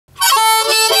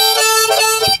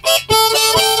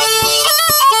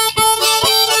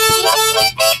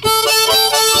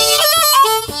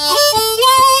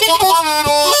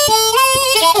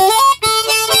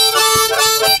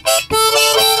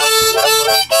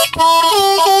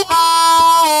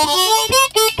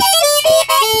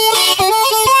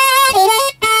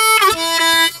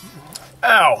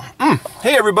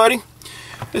everybody.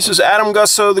 This is Adam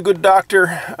Gussow, the good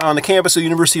doctor, on the campus of the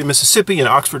University of Mississippi in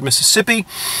Oxford, Mississippi.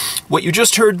 What you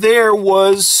just heard there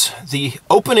was the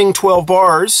opening 12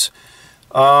 bars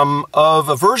of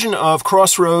a version of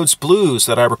Crossroads Blues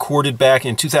that I recorded back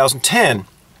in 2010.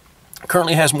 It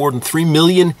currently has more than 3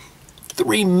 million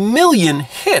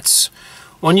hits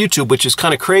on YouTube, which is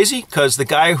kind of crazy because the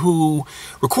guy who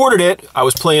recorded it, I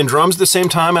was playing drums at the same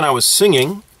time and I was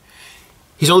singing.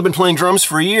 He's only been playing drums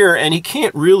for a year and he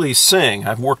can't really sing.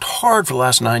 I've worked hard for the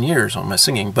last 9 years on my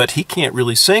singing, but he can't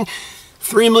really sing.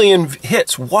 3 million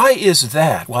hits. Why is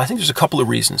that? Well, I think there's a couple of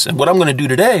reasons. And what I'm going to do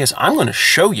today is I'm going to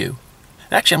show you.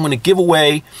 Actually, I'm going to give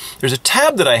away, there's a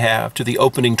tab that I have to the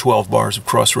opening 12 bars of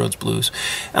Crossroads Blues.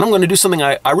 And I'm going to do something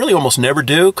I really almost never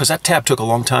do because that tab took a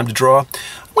long time to draw.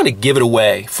 I'm going to give it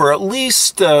away for at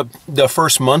least the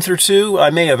first month or two.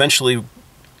 I may eventually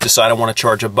decide I want to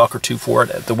charge $1 or $2 for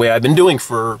it, the way I've been doing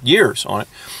for years on it.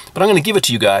 But I'm going to give it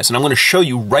to you guys, and I'm going to show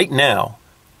you right now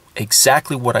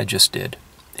exactly what I just did.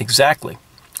 Exactly.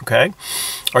 Okay?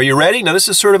 Are you ready? Now, this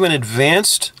is sort of an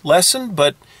advanced lesson,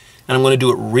 and I'm going to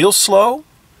do it real slow.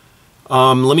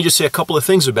 Let me just say a couple of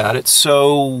things about it.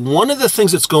 So, one of the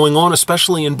things that's going on,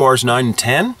 especially in bars 9 and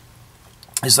 10,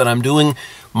 is that I'm doing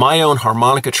my own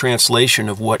harmonica translation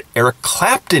of what Eric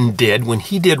Clapton did when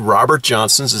he did Robert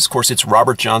Johnson's. Of course, it's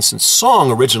Robert Johnson's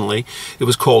song originally. It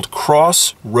was called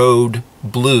Crossroads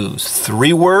Blues.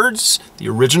 3 words, the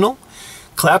original.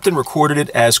 Clapton recorded it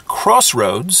as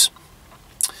Crossroads,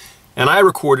 and I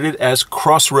recorded it as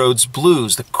Crossroads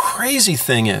Blues. The crazy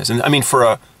thing is, and I mean for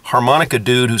a harmonica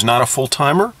dude who's not a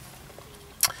full-timer,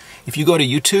 if you go to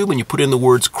YouTube and you put in the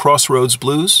words Crossroads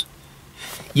Blues,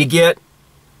 you get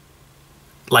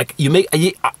like,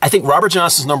 I think Robert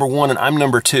Johnson's #1 and I'm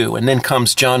 #2, and then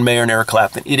comes John Mayer and Eric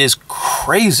Clapton. It is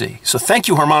crazy. So thank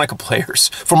you, harmonica players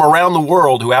from around the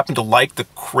world who happen to like the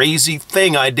crazy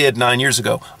thing I did 9 years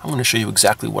ago. I'm going to show you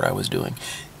exactly what I was doing.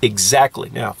 Exactly.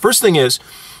 Now, first thing is,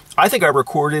 I think I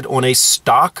recorded on a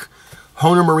stock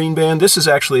Hohner Marine Band. This is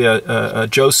actually a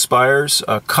Joe Spires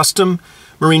custom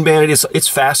Marine Band. It's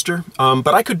faster,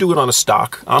 but I could do it on a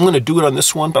stock. I'm going to do it on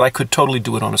this one, but I could totally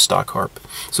do it on a stock harp.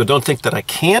 So don't think that I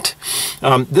can't.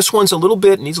 This one's a little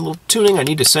bit, needs a little tuning. I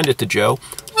need to send it to Joe.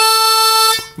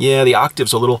 Yeah, the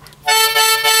octave's a little...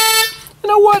 You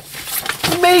know what?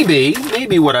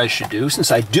 Maybe what I should do,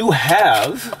 since I do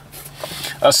have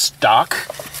a stock,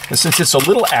 and since it's a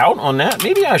little out on that,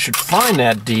 maybe I should find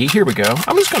that D. Here we go.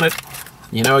 I'm just going to,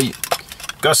 you know,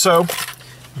 Gussow,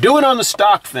 do it on the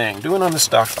stock thing. Do it on the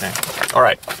stock thing. All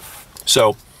right.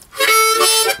 So,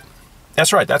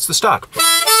 that's right. That's the stock.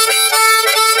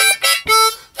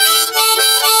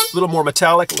 A little more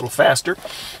metallic, a little faster.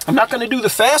 I'm not going to do the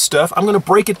fast stuff. I'm going to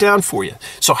break it down for you.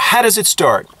 So, how does it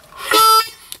start?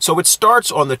 So, it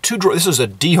starts on the 2 draw. This is a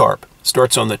D harp.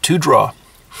 Starts on the 2 draw.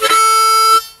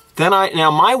 Now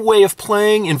my way of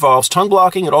playing involves tongue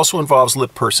blocking. It also involves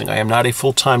lip pursing. I am not a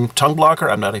full-time tongue blocker.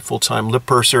 I'm not a full-time lip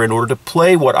purser. In order to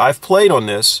play what I've played on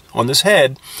this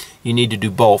head, you need to do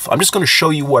both. I'm just going to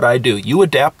show you what I do. You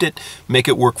adapt it, make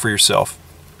it work for yourself.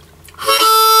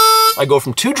 I go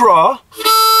from 2 draw,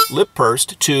 lip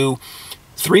pursed, to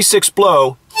 3/6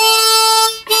 blow.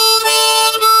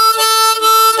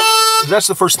 That's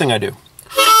the first thing I do.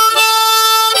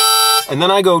 And then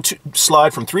I go to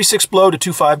slide from 3/6 blow to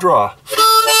 2/5 draw.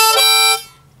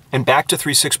 And back to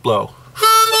 3/6 blow.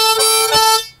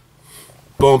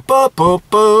 Boom, boom, boom,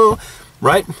 boom.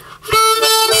 Right?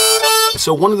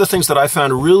 So one of the things that I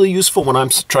found really useful when I'm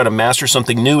trying to master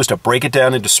something new is to break it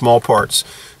down into small parts.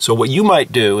 So what you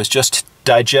might do is just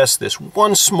digest this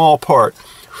one small part.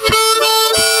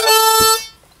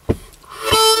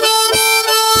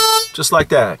 Just like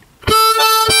that.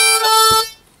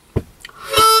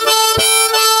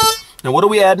 Now, what do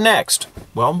we add next?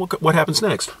 Well, what happens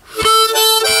next?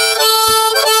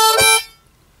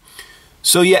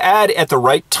 So you add, at the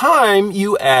right time,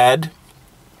 you add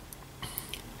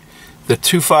the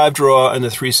 2/5 draw and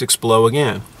the 3/6 blow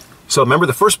again. So remember,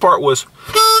 the first part was...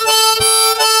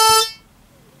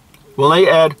 Well, now you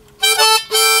add...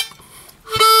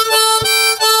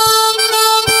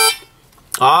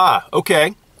 Ah,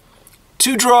 okay.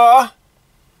 2 draw,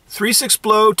 3/6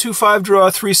 blow, 2/5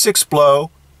 draw, 3/6 blow.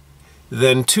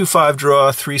 Then 2/5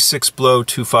 draw, 3/6 blow,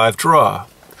 2/5 draw.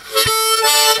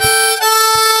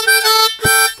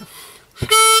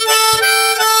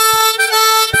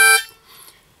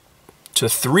 To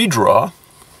 3 draw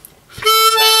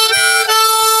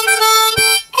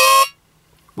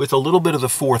with a little bit of the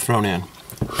 4 thrown in.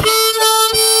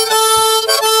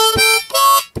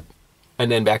 And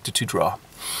then back to 2 draw.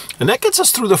 And that gets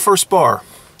us through the first bar.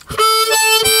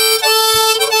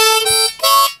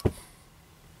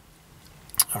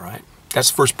 That's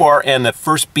the first bar and the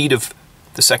first beat of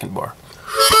the second bar.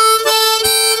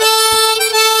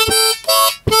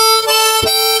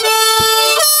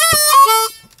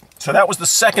 So that was the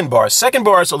second bar. Second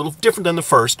bar is a little different than the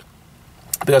first,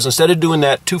 because instead of doing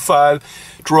that 2-5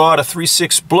 draw to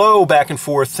 3-6 blow back and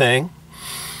forth thing,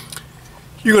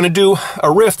 you're going to do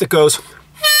a riff that goes.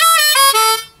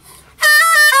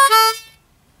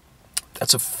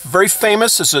 That's a very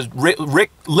famous, it's a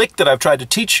lick that I've tried to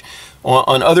teach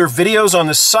on other videos on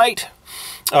this site,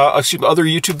 excuse me, other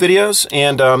YouTube videos,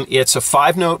 and it's a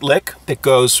 5-note lick that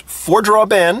goes 4 draw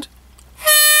bend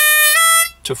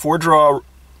to 4 draw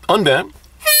unbend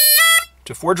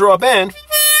to 4 draw bend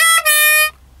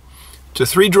to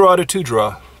 3 draw to 2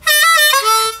 draw.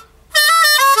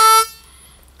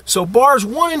 So bars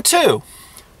 1 and 2.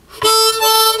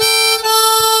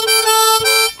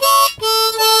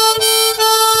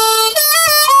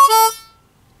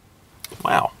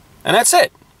 Wow. And that's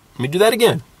it. Let me do that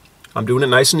again. I'm doing it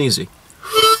nice and easy.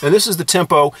 And this is the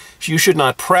tempo. You should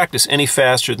not practice any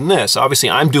faster than this. Obviously,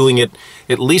 I'm doing it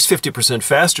at least 50%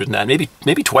 faster than that.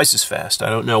 Maybe twice as fast. I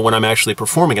don't know when I'm actually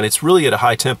performing it. It's really at a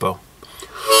high tempo.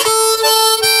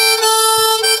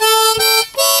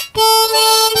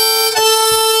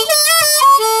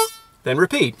 Then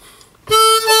repeat.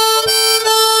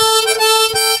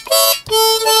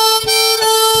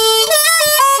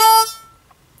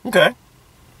 Okay.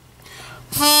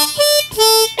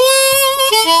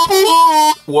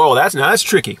 Whoa, that's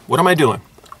tricky. What am I doing?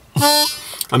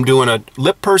 I'm doing a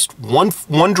lip pursed one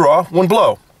draw, 1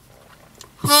 blow.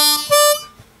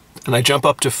 And I jump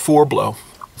up to 4 blow.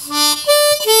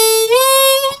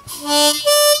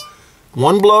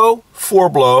 1 blow, 4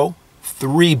 blow,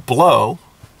 3 blow,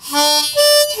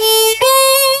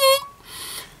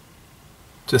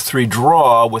 to 3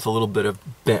 draw with a little bit of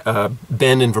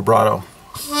bend and vibrato,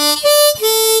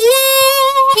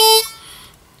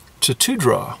 to 2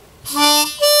 draw.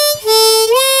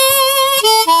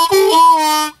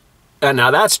 And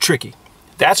now that's tricky.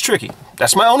 That's tricky.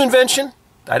 That's my own invention.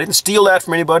 I didn't steal that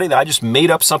from anybody. I just made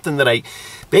up something that I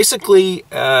basically,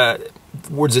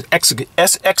 words of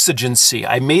exigency.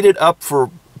 I made it up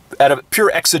out of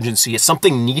pure exigency. It's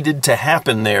something needed to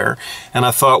happen there. And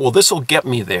I thought, well, this will get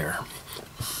me there.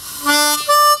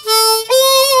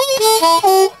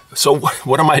 So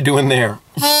what am I doing there?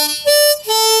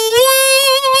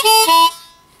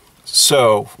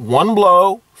 So 1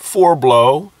 blow, 4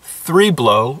 blow, 3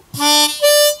 blow,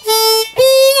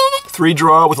 3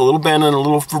 draw with a little bend and a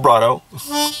little vibrato,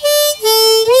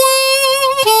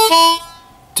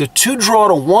 to 2 draw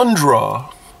to 1 draw,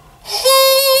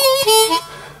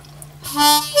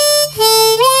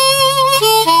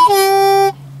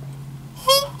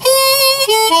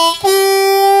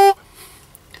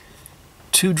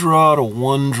 two draw to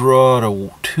 1 draw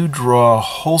to 2 draw,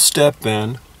 whole step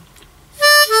bend,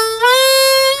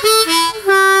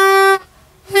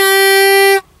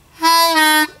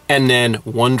 and then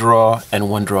 1 draw and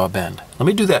 1 draw bend. Let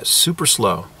me do that super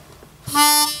slow.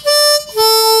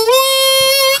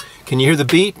 Can you hear the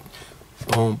beat?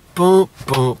 Boom, boom,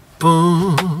 boom,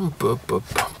 boom, boom, boom, boom, boom.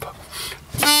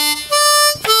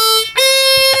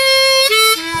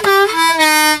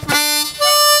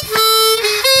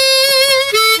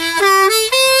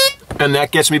 And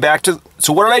that gets me back to,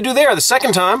 so what did I do there the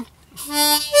second time?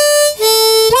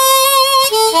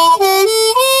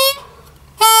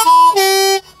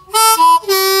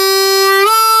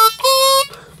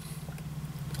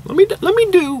 Let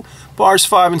me do bars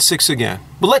 5 and 6 again.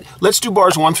 But let's do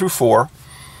bars 1 through 4.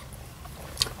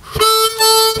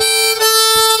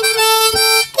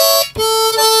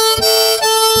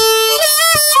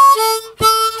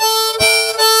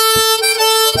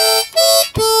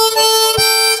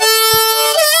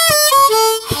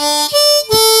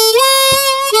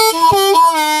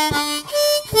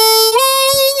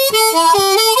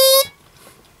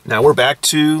 Now we're back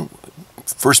to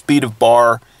first beat of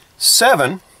bar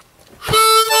 7.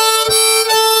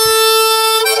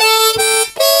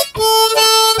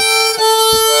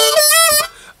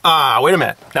 Wait a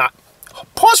minute. Now,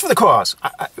 pause for the cause.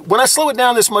 When I slow it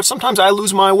down this much, sometimes I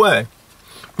lose my way.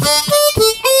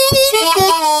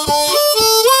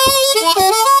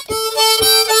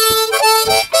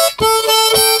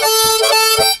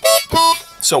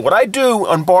 So what I do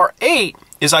on bar 8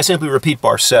 is I simply repeat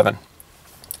bar 7,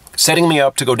 setting me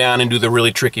up to go down and do the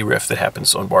really tricky riff that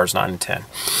happens on bars 9 and 10.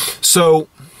 So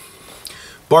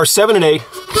bars 7 and 8.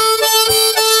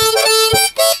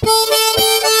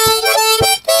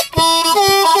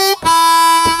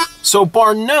 So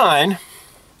bar 9,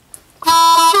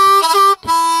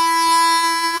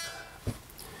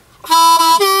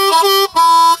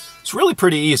 It's really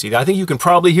pretty easy. I think you can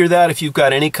probably hear that if you've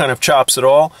got any kind of chops at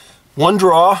all. One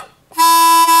draw,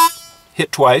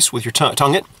 hit twice with your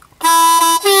tongue it.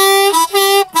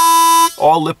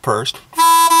 All lip pursed.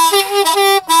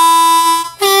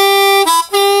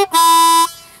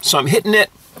 So I'm hitting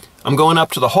it. I'm going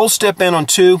up to the whole step bend on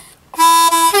 2.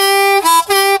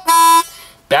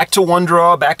 Back to one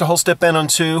draw, back to whole step bend on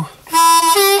 2.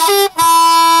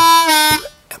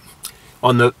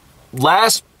 On the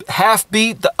last half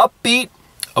beat, the upbeat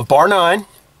of bar 9.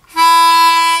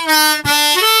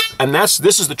 And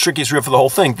this is the trickiest riff of the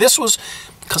whole thing. This was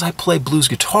because I play blues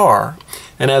guitar,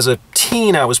 and as a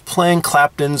teen I was playing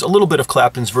Clapton's, a little bit of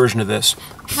Clapton's version of this.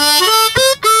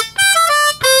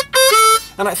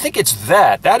 And I think it's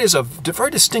that. That is a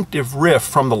very distinctive riff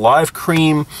from the Live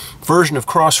Cream version of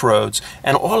Crossroads.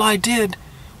 And all I did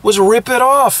was rip it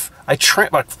off. I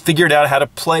figured out how to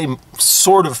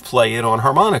sort of play it on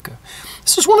harmonica.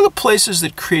 This is one of the places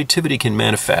that creativity can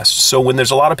manifest. So when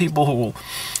there's a lot of people who will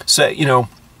say, you know,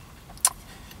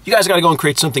 you guys got to go and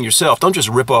create something yourself. Don't just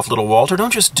rip off Little Walter.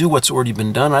 Don't just do what's already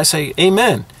been done. I say,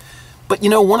 amen. But you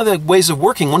know, one of the ways of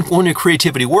working, when your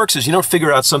creativity works, is you don't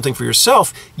figure out something for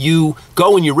yourself. You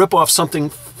go and you rip off something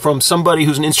from somebody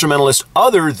who's an instrumentalist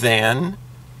other than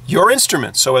your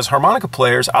instrument. So as harmonica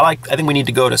players, I think we need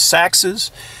to go to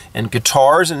saxes and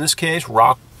guitars in this case,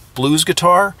 rock, blues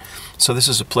guitar. So this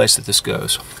is a place that this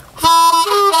goes.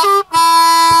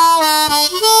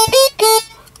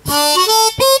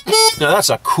 Now that's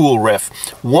a cool riff.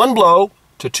 1 blow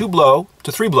to 2 blow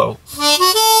to 3 blow.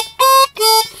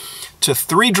 To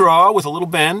 3 draw with a little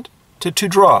bend, to 2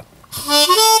 draw.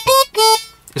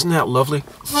 Isn't that lovely?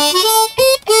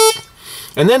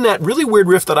 And then that really weird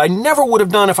riff that I never would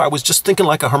have done if I was just thinking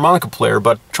like a harmonica player,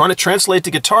 but trying to translate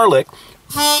the guitar lick.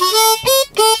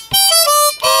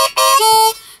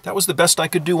 That was the best I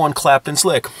could do on Clapton's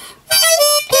lick.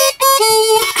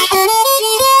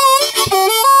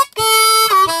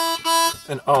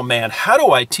 And oh man, how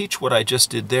do I teach what I just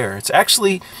did there? It's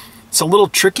a little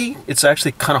tricky. It's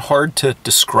actually kind of hard to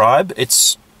describe.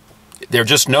 They're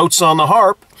just notes on the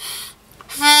harp.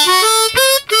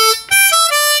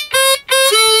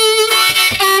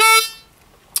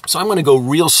 So I'm going to go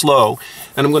real slow,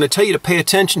 and I'm going to tell you to pay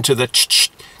attention to the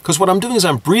ch-ch, because what I'm doing is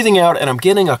I'm breathing out and I'm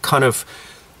getting a kind of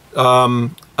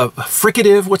a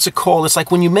fricative, what's it called? It's like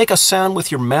when you make a sound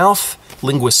with your mouth.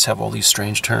 Linguists have all these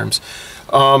strange terms.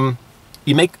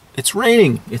 It's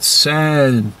raining, it's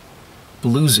sad,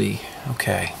 bluesy,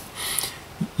 okay.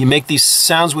 You make these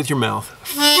sounds with your mouth.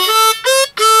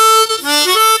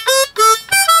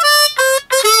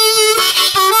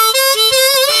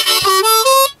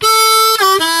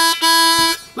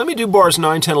 Let me do bars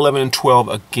 9, 10, 11, and 12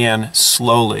 again,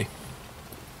 slowly.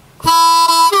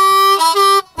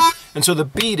 And so the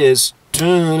beat is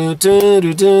 1,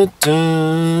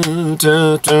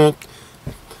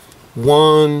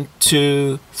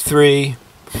 2, 3.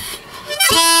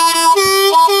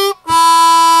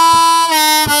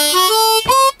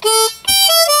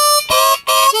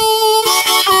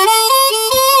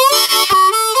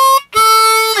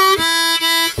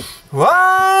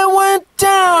 I went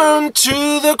down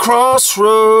to the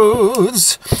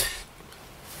crossroads.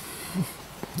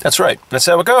 That's right. That's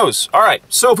how it goes. All right.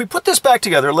 So if we put this back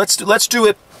together, let's do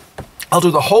it. I'll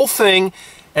do the whole thing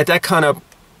at that kind of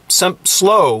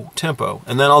slow tempo,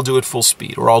 and then I'll do it full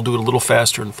speed, or I'll do it a little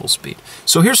faster in full speed.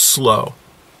 So here's slow.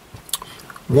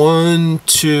 1,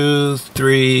 2,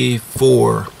 3,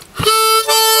 4.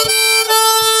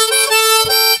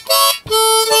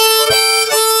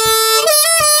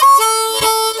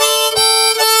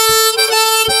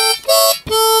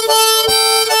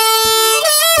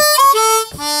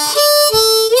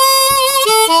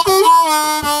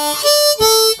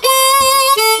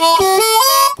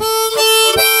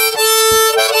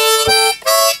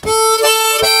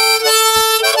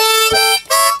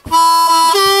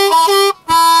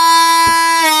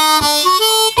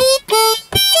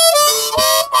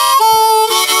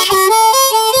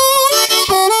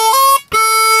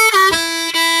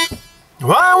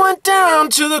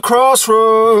 To the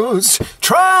crossroads,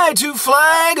 try to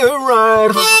flag a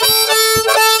ride.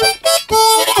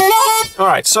 All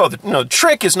right, so the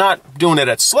trick is not doing it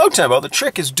at slow tempo. The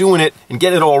trick is doing it and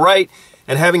getting it all right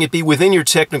and having it be within your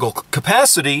technical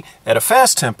capacity at a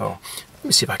fast tempo. Let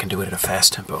me see if I can do it at a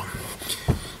fast tempo.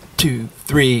 2,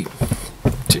 3,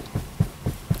 2.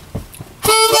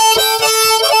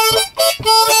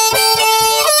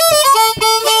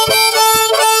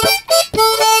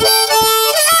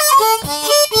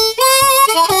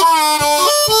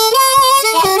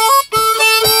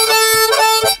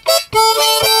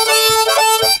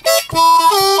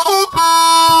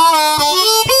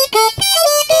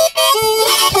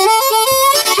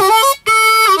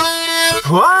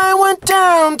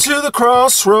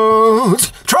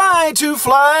 crossroads, tried to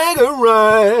flag a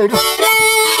ride.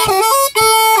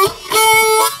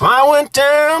 I went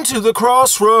down to the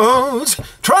crossroads,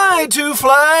 tried to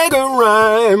flag a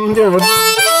ride.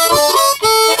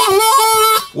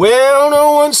 Well,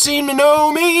 no one seemed to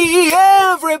know me,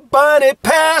 everybody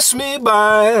passed me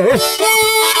by.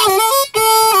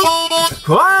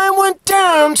 I went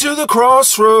down to the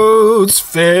crossroads,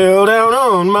 fell down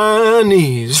on my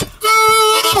knees.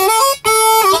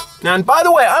 Now, and by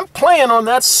the way, I'm playing on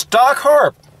that stock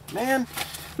harp. Man,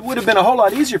 it would have been a whole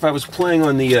lot easier if I was playing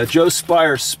on the Joe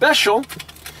Spire Special.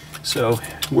 So,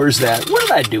 where's that? What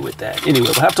did I do with that? Anyway,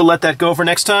 we'll have to let that go for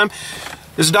next time.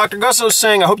 This is Dr. Gussow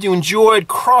saying, I hope you enjoyed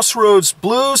Crossroads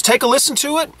Blues. Take a listen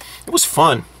to it. It was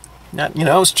fun. Not, you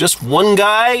know, it's just one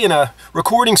guy in a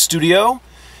recording studio.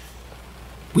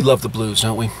 We love the blues,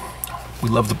 don't we? We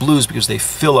love the blues because they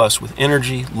fill us with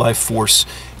energy, life force,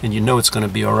 and you know it's going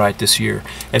to be all right this year.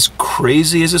 As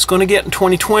crazy as it's going to get in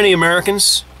 2020,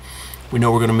 Americans, we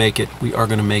know we're going to make it. We are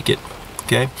going to make it.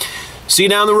 Okay? See you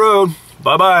down the road.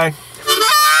 Bye-bye.